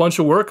a whole bunch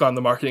of work on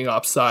the marketing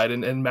ops side.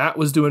 And Matt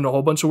was doing a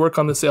whole bunch of work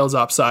on the sales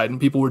ops side, and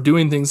people were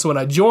doing things. So when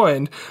I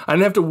joined, I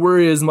didn't have to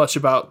worry as much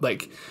about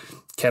like,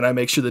 can I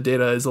make sure the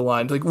data is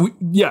aligned? Like,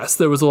 yes,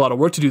 there was a lot of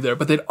work to do there,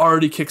 but they'd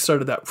already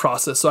kickstarted that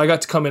process. So I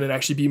got to come in and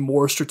actually be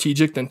more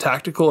strategic than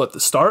tactical at the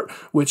start,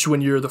 which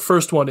when you're the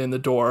first one in the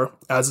door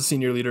as a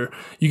senior leader,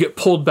 you get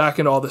pulled back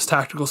into all this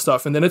tactical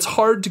stuff. And then it's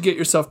hard to get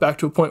yourself back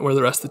to a point where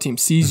the rest of the team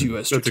sees you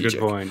as strategic. That's a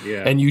good point,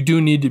 yeah. And you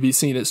do need to be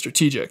seen as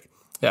strategic.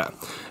 Yeah.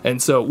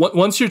 And so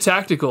once you're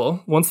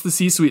tactical, once the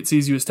C-suite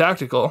sees you as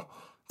tactical,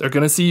 they're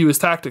going to see you as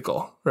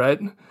tactical, right?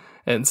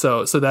 And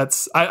so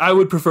that's, I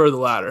would prefer the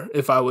latter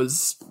if I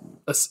was,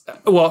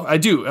 I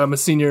do. I'm a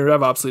senior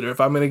RevOps leader.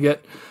 If I'm going to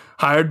get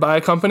hired by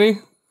a company,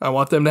 I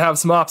want them to have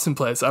some ops in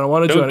place. I don't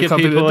want to join a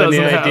company that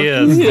doesn't have.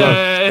 Ideas.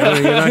 Yeah.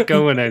 You're not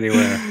going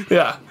anywhere.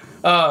 Yeah.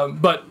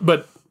 But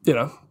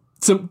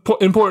it's an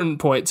important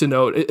point to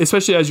note,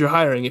 especially as you're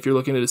hiring. If you're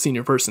looking at a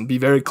senior person, be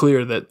very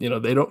clear that you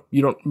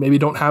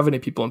don't have any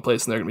people in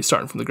place, and they're going to be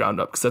starting from the ground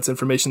up, because that's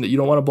information that you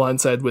don't want to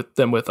blindside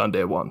them with on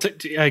day one.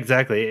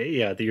 Exactly.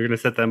 Yeah, you're going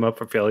to set them up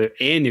for failure,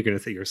 and you're going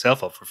to set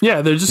yourself up for failure.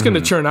 Yeah, they're just going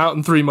to churn out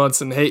in 3 months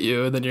and hate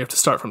you, and then you have to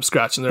start from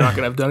scratch, and they're not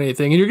going to have done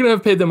anything, and you're going to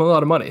have paid them a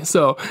lot of money.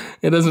 So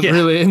it doesn't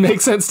really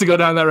make sense to go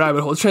down that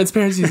rabbit hole.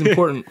 Transparency is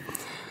important.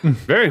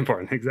 Very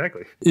important.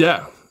 Exactly.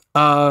 Yeah.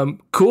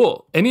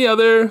 Cool. Any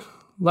other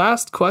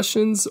last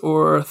questions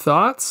or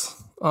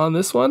thoughts on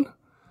this one?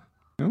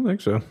 I don't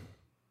think so.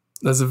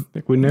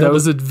 That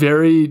was a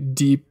very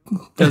deep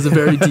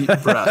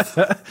breath.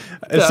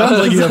 It sounds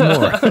like you have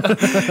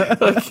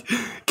more.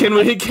 Can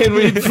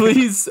we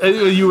please?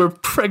 You were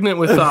pregnant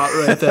with thought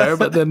right there,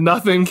 but then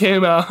nothing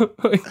came out.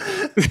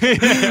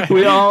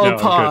 We all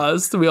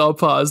paused. We all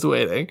paused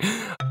waiting.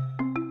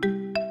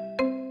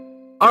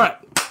 All right.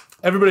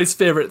 Everybody's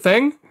favorite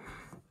thing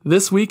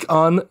this week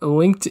on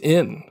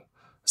LinkedIn.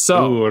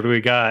 So, what do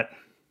we got?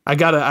 I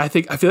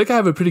feel like I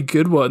have a pretty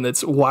good one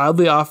that's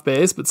wildly off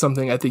base, but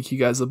something I think you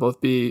guys will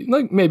both be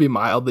like maybe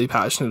mildly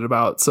passionate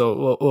about.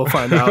 So we'll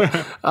find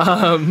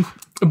out.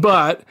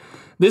 But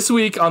this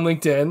week on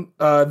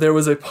LinkedIn, there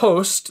was a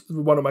post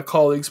one of my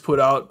colleagues put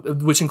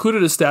out, which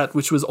included a stat,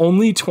 which was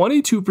only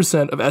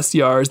 22% of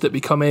SDRs that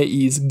become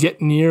AEs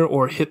get near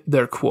or hit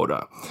their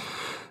quota.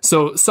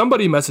 So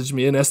somebody messaged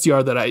me, an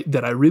SDR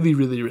that I really,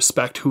 really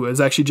respect, who has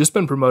actually just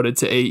been promoted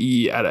to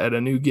AE at a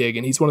new gig,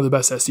 and he's one of the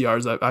best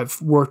SDRs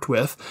I've worked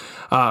with.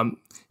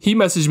 He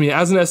messaged me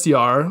as an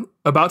SDR,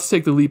 about to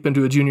take the leap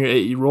into a junior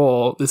AE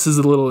role. That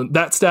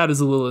stat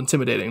is a little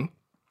intimidating.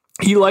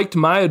 He liked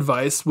my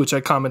advice, which I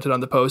commented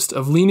on the post,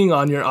 of leaning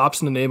on your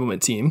ops and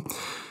enablement team,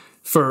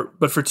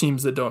 but for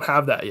teams that don't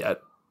have that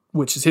yet,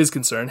 which is his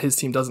concern. His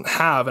team doesn't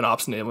have an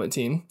ops enablement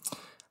team.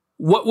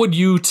 What would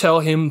you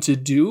tell him to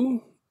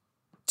do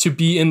to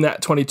be in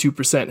that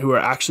 22% who are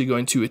actually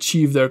going to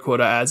achieve their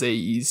quota as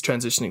AEs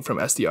transitioning from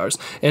SDRs?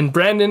 And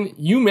Brandon,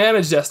 you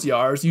managed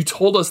SDRs. You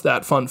told us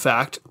that fun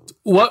fact.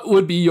 What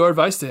would be your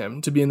advice to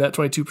him to be in that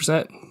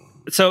 22%?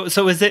 So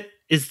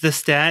is the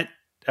stat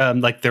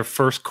like their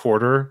first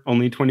quarter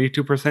only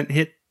 22%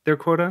 hit their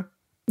quota?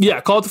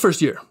 Yeah, call it the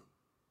first year.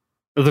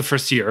 The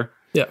first year.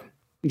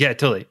 Yeah,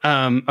 totally.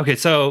 Okay,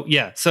 so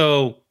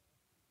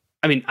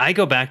I mean, I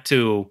go back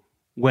to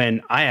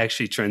when I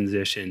actually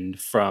transitioned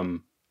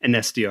from an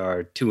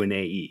SDR to an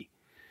AE.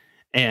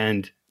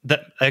 And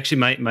that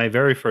actually my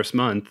very first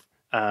month,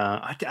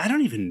 I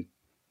don't even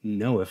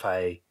know if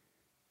I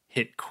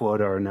hit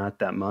quota or not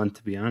that month,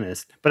 to be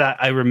honest. But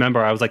I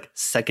remember I was like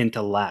second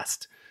to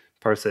last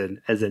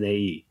person as an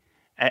AE.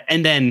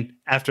 And then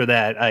after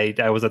that,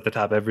 I was at the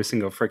top every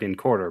single freaking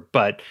quarter.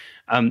 But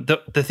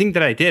the thing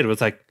that I did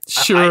was like,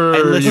 sure,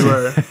 I you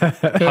were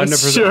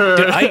 100%. sure.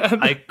 Dude,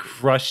 I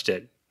crushed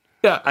it.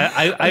 Yeah,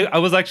 I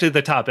was actually at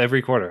the top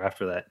every quarter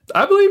after that.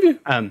 I believe you.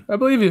 I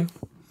believe you.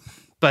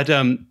 But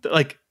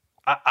like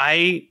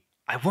I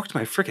worked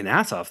my freaking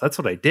ass off. That's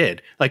what I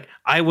did. Like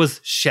I was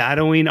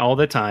shadowing all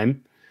the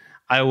time.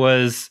 I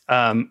was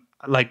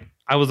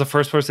I was the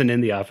first person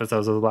in the office. I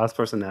was the last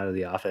person out of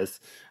the office.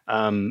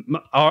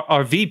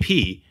 Our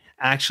VP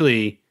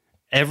actually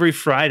every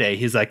Friday,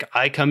 he's like,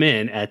 I come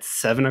in at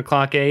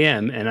 7:00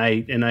 a.m. and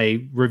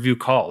I review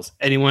calls.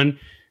 Anyone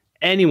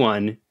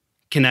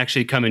can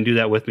actually come and do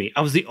that with me.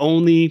 I was the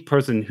only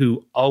person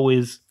who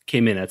always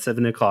came in at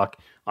 7:00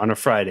 on a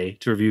Friday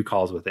to review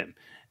calls with him.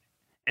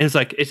 And it's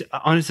like,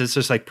 honestly, it's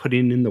just like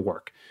putting in the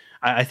work.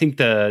 I think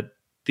the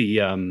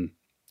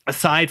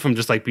aside from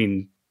just like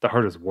being the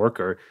hardest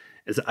worker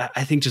is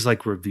I think just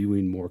like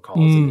reviewing more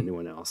calls than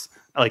anyone else,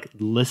 like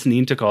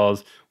listening to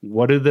calls.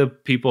 What are the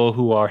people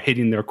who are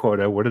hitting their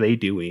quota? What are they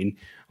doing?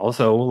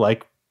 Also,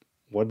 like,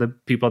 what are the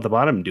people at the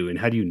bottom doing?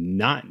 How do you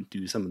not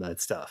do some of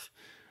that stuff?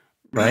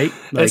 Right?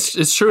 Like,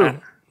 it's true.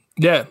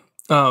 Yeah.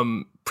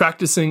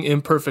 Practicing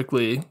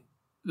imperfectly,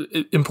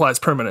 it implies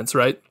permanence,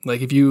 right?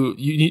 Like if you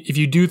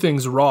do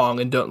things wrong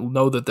and don't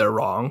know that they're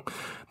wrong,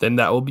 then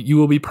you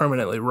will be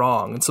permanently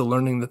wrong. And so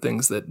learning the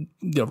things that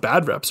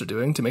bad reps are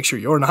doing to make sure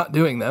you're not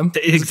doing them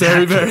is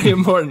very, very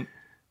important.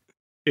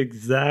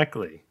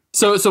 Exactly.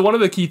 So one of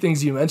the key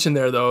things you mentioned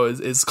there, though,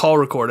 is call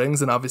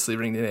recordings. And obviously,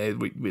 RingDNA,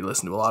 we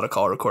listen to a lot of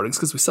call recordings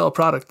because we sell a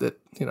product that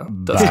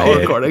does call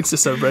recordings,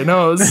 just so everybody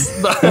knows.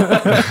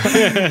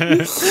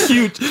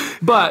 Huge,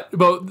 but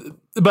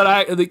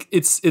I think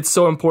it's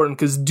so important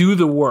because do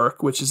the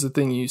work, which is the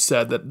thing you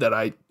said that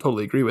I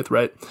totally agree with.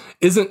 Right?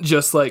 Isn't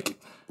just like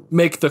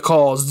make the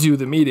calls, do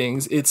the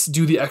meetings. It's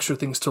do the extra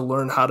things to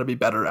learn how to be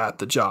better at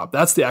the job.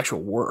 That's the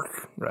actual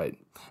work, right?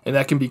 And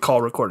that can be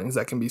call recordings.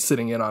 That can be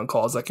sitting in on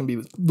calls. That can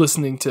be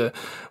listening to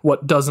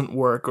what doesn't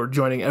work or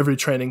joining every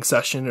training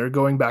session or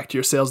going back to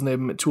your sales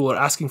enablement tool or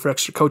asking for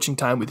extra coaching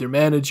time with your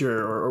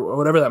manager or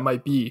whatever that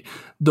might be.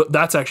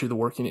 That's actually the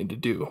work you need to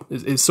do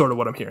is sort of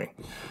what I'm hearing.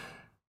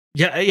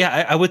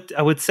 Yeah. I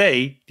would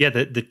say,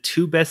 the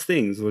two best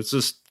things was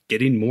just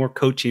getting more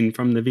coaching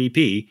from the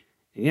VP.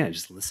 And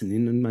just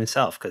listening to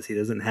myself because he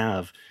doesn't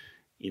have,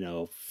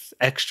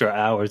 extra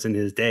hours in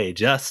his day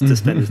just to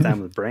spend his time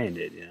with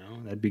Brandon.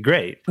 That'd be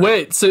great.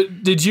 Wait, so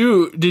did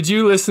you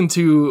listen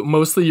to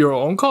mostly your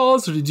own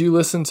calls or did you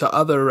listen to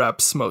other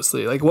reps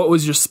mostly? Like, what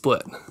was your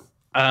split?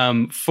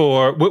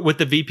 For with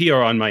the VP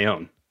or on my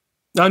own?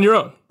 On your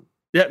own.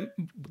 Yeah,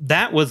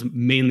 that was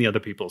mainly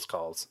other people's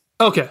calls.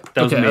 Okay.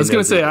 I was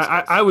going to say,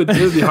 I would.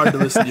 It would be hard to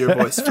listen to your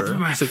voice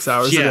for 6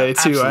 hours a day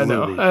too.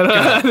 Absolutely. I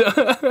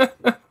know.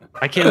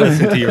 I can't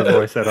listen to your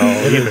voice at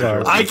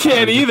all. I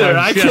can't either.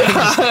 I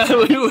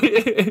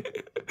can't.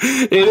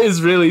 It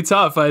is really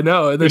tough. I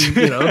know. And then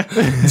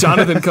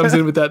Jonathan comes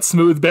in with that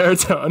smooth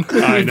baritone.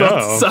 I know.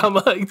 Both sound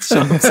like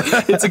chumps.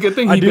 It's a good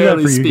thing he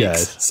barely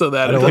speaks, so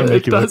that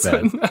it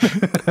doesn't.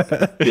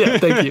 Yeah.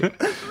 Thank you.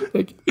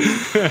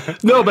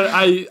 No, but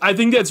I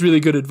think that's really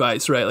good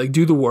advice, right? Like,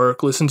 do the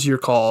work, listen to your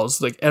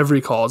calls, like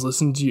every calls,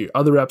 listen to your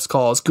other reps'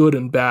 calls, good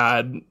and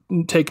bad.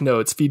 Take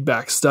notes,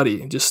 feedback,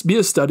 study. Just be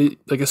a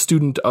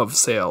student of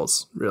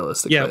sales,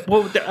 realistically. Yeah,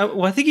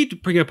 well, I think you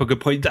bring up a good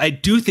point. I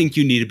do think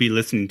you need to be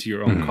listening to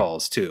your own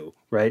calls too,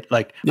 right?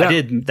 Like, I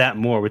did that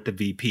more with the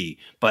VP,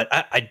 but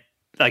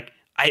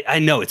I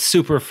know it's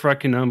super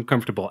freaking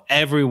uncomfortable.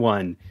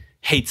 Everyone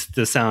hates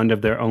the sound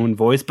of their own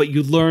voice, but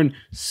you learn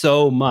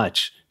so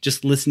much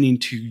just listening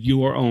to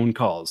your own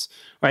calls,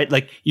 right?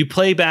 Like, you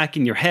play back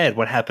in your head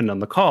what happened on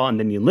the call, and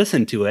then you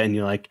listen to it, and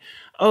you're like,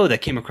 oh,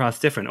 that came across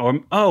different. Or,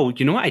 oh,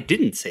 you know what? I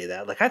didn't say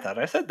that. Like, I thought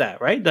I said that,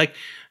 right? Like,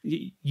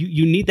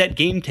 you need that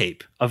game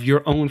tape of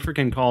your own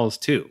freaking calls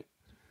too.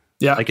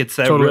 Yeah. Like, it's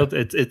that totally.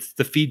 It's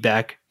the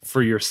feedback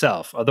for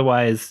yourself.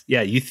 Otherwise,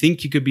 you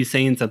think you could be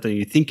saying something,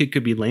 you think it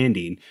could be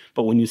landing,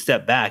 but when you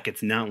step back,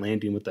 it's not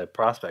landing with that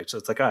prospect. So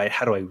it's like, all right,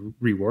 how do I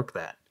rework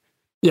that?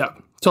 Yeah,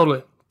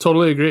 totally.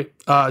 Totally agree.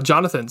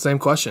 Jonathan, same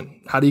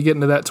question. How do you get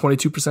into that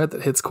 22%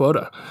 that hits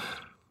quota?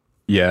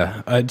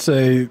 Yeah, I'd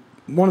say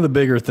one of the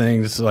bigger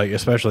things, like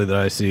especially that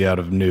I see out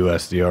of new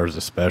SDRs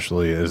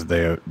especially, is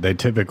they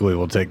typically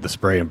will take the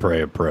spray and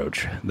pray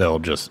approach. They'll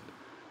just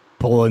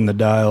pull in the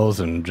dials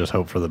and just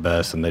hope for the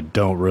best, and they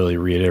don't really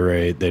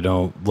reiterate. They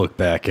don't look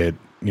back at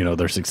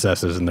their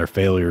successes and their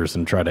failures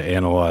and try to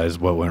analyze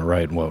what went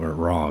right and what went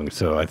wrong.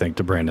 So I think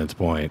to Brandon's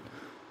point,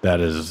 that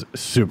is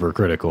super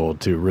critical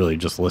to really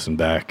just listen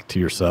back to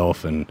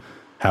yourself and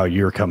how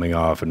you're coming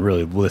off and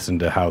really listen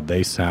to how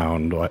they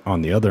sound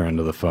on the other end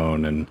of the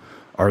phone and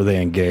are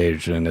they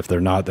engaged? And if they're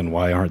not, then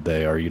why aren't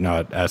they? Are you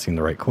not asking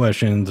the right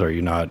questions? Are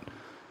you not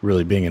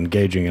really being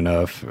engaging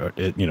enough?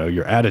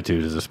 Your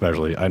attitude is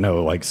especially, I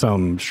know like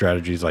some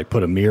strategies like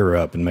put a mirror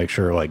up and make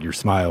sure like you're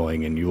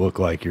smiling and you look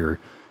like you're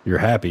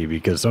happy,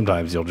 because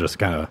sometimes you'll just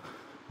kind of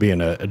be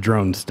in a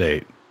drone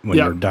state when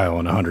you're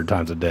dialing 100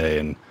 times a day,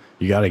 and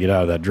you got to get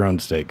out of that drone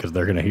state because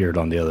they're going to hear it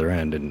on the other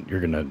end and you're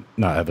going to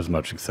not have as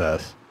much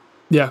success.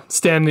 Yeah,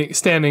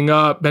 standing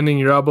up, bending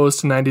your elbows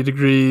to 90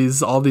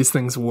 degrees, all these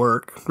things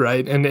work,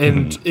 right? And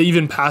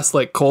even past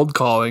like cold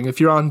calling, if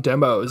you're on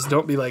demos,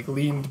 don't be like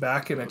leaned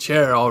back in a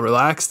chair all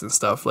relaxed and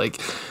stuff. Like,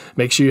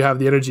 make sure you have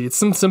the energy. It's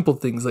some simple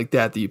things like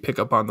that you pick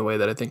up on the way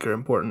that I think are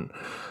important,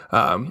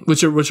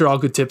 which are all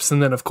good tips.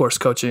 And then of course,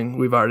 coaching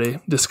we've already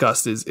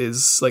discussed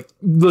is like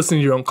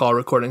listening to your own call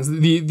recordings.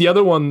 The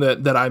other one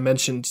that I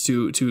mentioned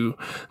to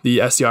the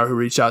SDR who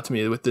reached out to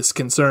me with this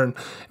concern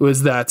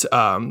was that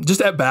just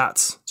at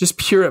bats,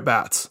 just pure at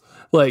bats,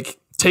 like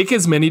take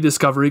as many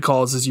discovery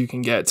calls as you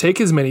can get,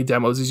 take as many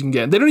demos as you can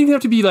get. They don't even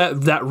have to be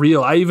that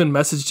real. I even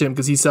messaged him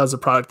because he sells a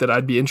product that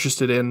I'd be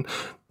interested in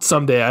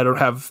someday. I don't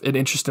have an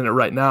interest in it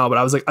right now, but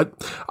I was like,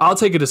 I'll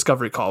take a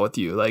discovery call with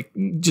you. Like,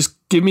 just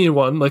give me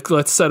one. Like,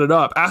 let's set it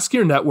up. Ask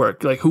your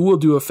network, like, who will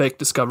do a fake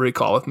discovery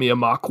call with me, a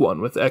mock one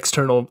with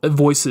external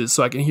voices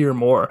so I can hear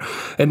more.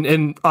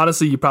 And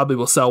honestly, you probably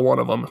will sell one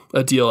of them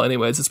a deal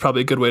anyways. It's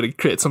probably a good way to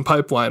create some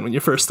pipeline when you're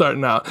first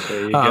starting out.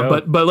 There you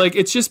go. But like,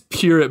 it's just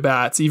pure at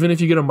bats. Even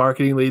if you get a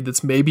marketing lead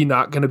that's maybe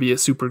not going to be a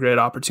super great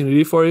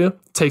opportunity for you,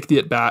 take the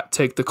at bat,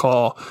 take the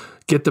call,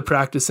 get the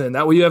practice in.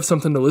 That way you have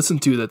something to listen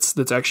to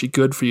that's actually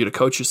good for you to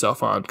coach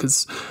yourself on,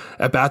 because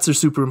at bats are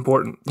super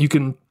important. You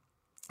can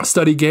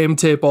study game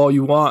tape all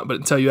you want, but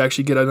until you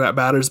actually get in that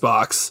batter's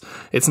box,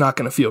 it's not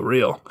going to feel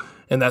real.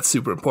 And that's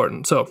super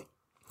important. So,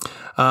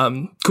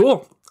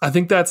 cool. I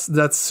think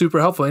that's super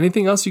helpful.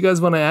 Anything else you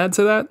guys want to add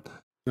to that?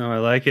 No, I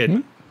like it.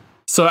 Mm-hmm.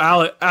 So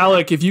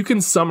Alec, if you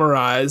can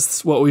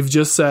summarize what we've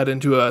just said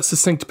into a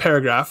succinct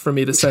paragraph for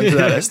me to send to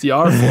that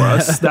SDR for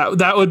us,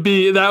 that would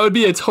be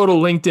a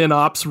total LinkedIn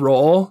ops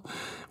role,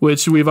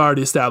 which we've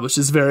already established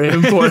is very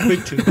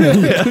important.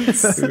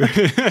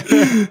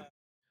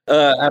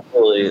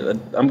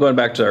 Absolutely. I'm going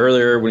back to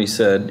earlier when he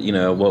said,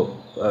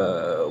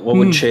 what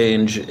would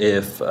change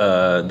if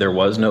there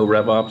was no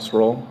RevOps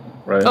role.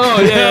 Right.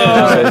 Oh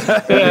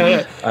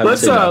yeah.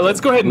 Let's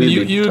go ahead and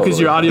mute you because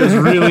your audio is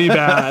really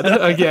bad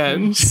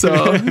again. So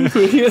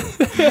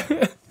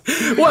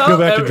go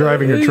back to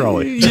driving your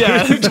trolley.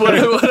 Yeah,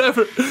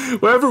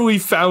 wherever we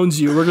found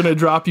you, we're gonna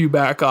drop you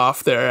back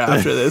off there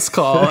after this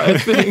call, I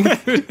think.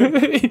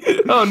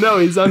 Oh no,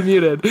 he's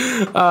unmuted.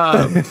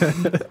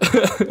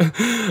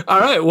 All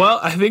right, well,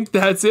 I think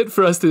that's it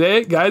for us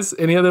today, guys.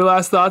 Any other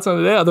last thoughts on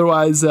today?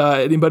 Otherwise,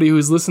 anybody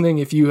who's listening,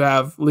 if you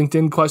have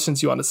LinkedIn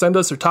questions you want to send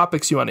us or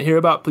topics you want to hear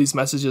about, please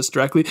message us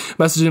directly.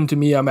 Message them to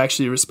me. I'm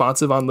actually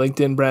responsive on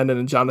LinkedIn. Brandon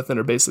and Jonathan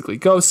are basically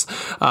ghosts.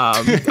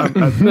 But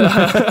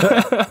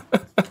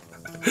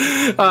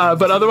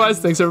otherwise,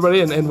 thanks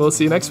everybody, and we'll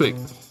see you next week.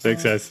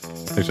 Thanks, guys.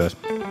 Thanks, guys.